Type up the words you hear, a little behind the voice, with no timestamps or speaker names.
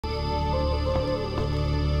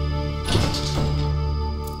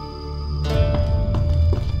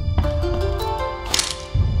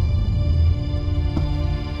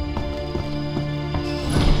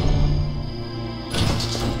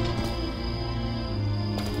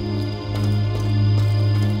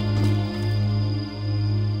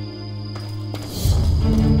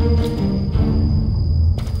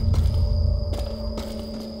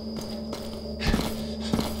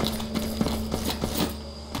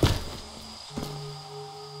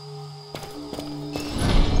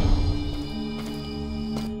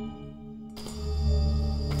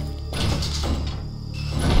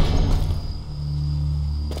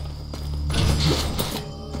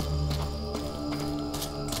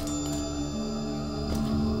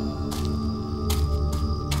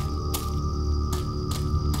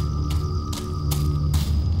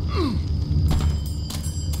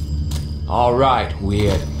All right,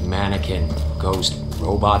 weird mannequin, ghost,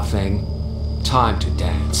 robot thing. Time to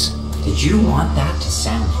dance. Did you want that to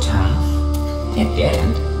sound tough? It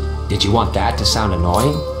didn't. Did you want that to sound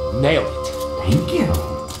annoying? Nailed it. Thank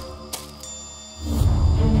you.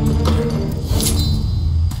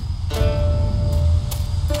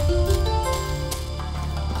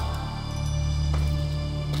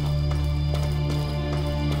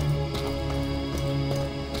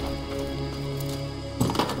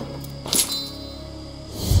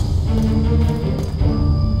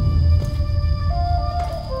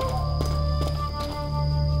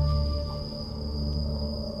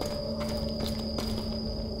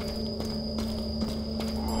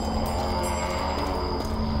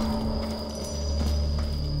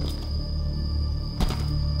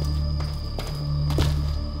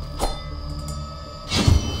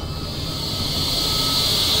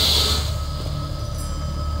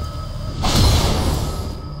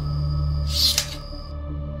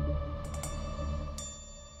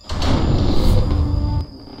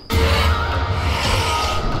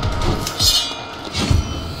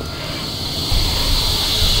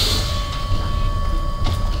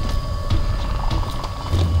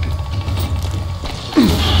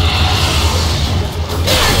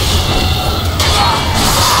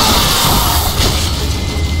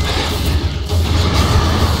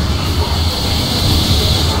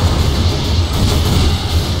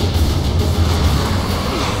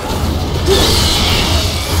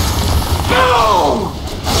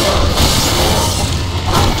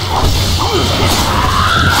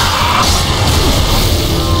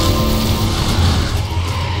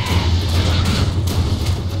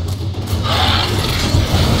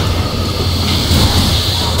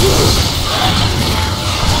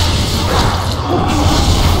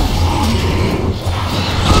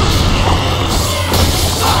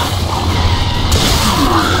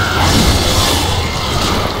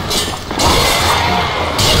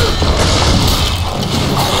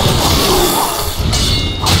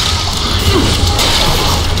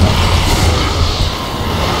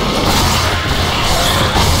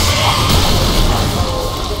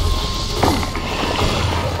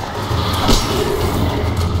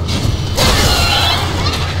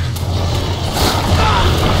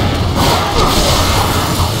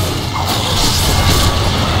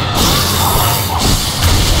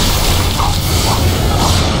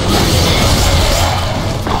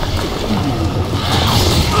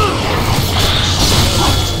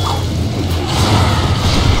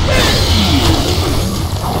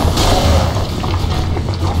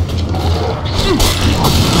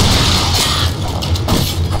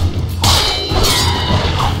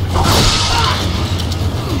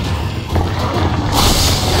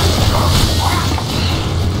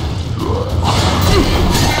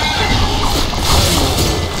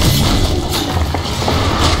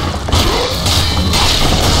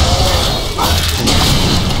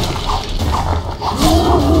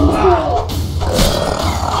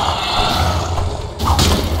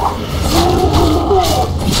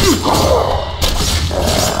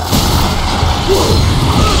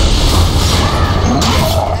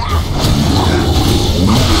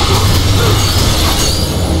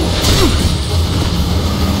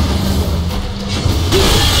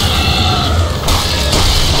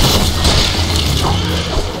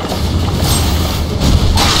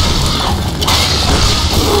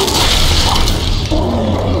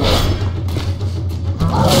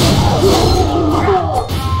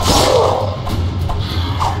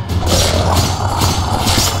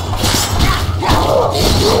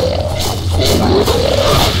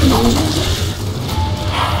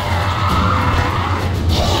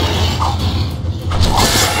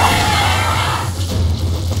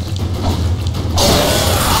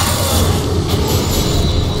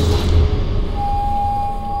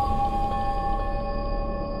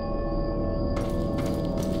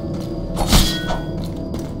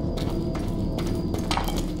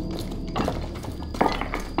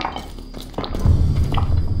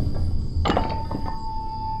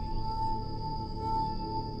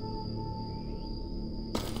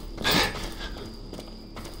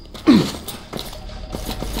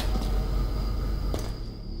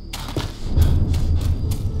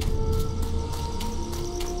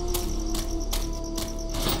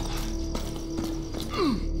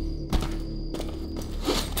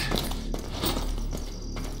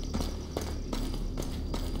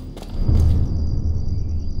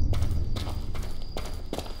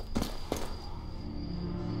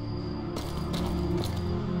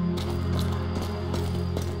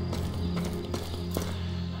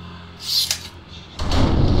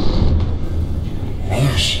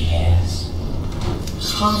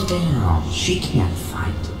 Calm down. She can't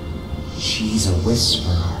fight. She's a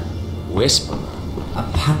whisperer. Whisperer? A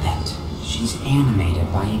puppet. She's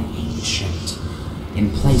animated by an ancient.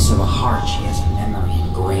 In place of a heart, she has a memory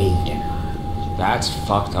engraved in her. That's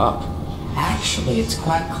fucked up. Actually, it's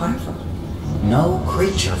quite clever. No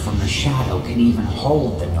creature from the shadow can even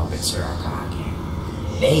hold the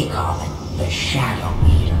Nobitsurakage. They call it the Shadow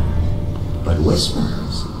Eater. But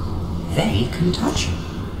whisperers, they can touch her.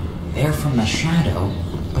 They're from the shadow,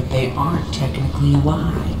 but they aren't technically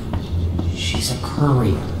alive. She's a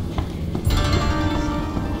courier.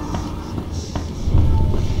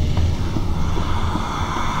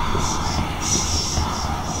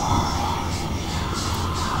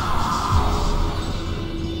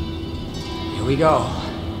 Here we go.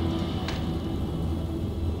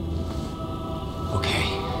 Okay,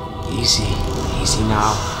 easy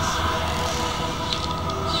now.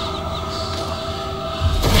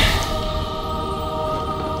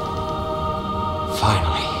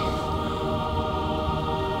 Finally.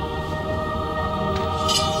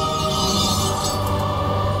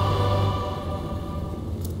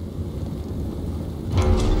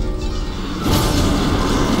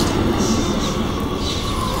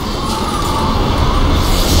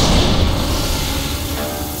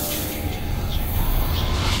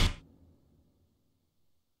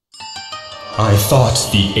 I thought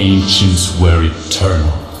the ancients were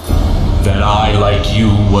eternal, that I, like you,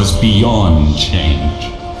 was beyond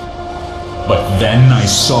change. But then I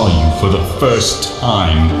saw you for the first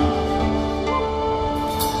time,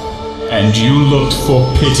 and you looked for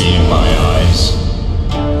pity in my eyes.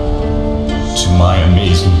 To my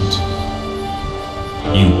amazement,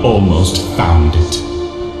 you almost found it.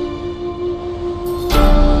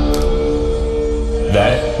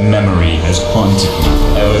 That memory has haunted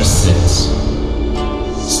me ever since.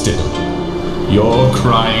 Still, your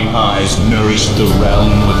crying eyes nourish the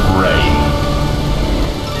realm with rain.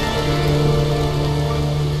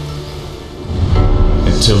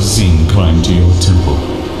 Until Xin climbed to your temple,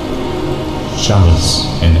 chalice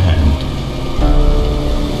in hand.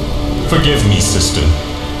 Forgive me, sister.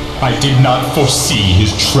 I did not foresee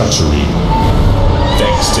his treachery,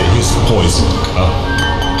 thanks to his poisoned cup.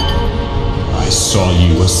 I saw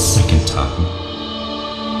you a second time,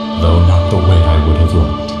 though not the way I would have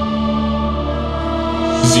liked.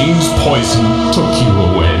 Xin's poison took you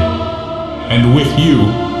away, and with you,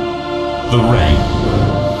 the rain.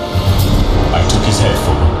 I took his head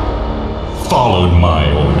for it, followed my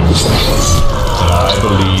orders, but I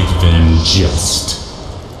believed them just.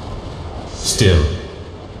 Still,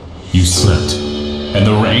 you slept, and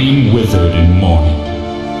the rain withered in morning.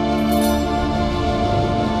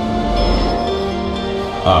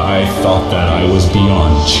 I thought that I was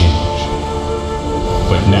beyond change,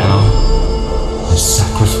 but now I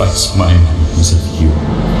sacrifice my memories of you.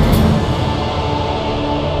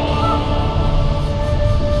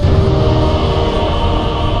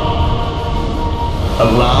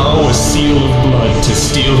 Allow a seal of blood to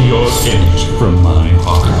steal your image from my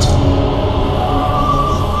heart,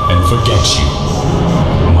 and forget you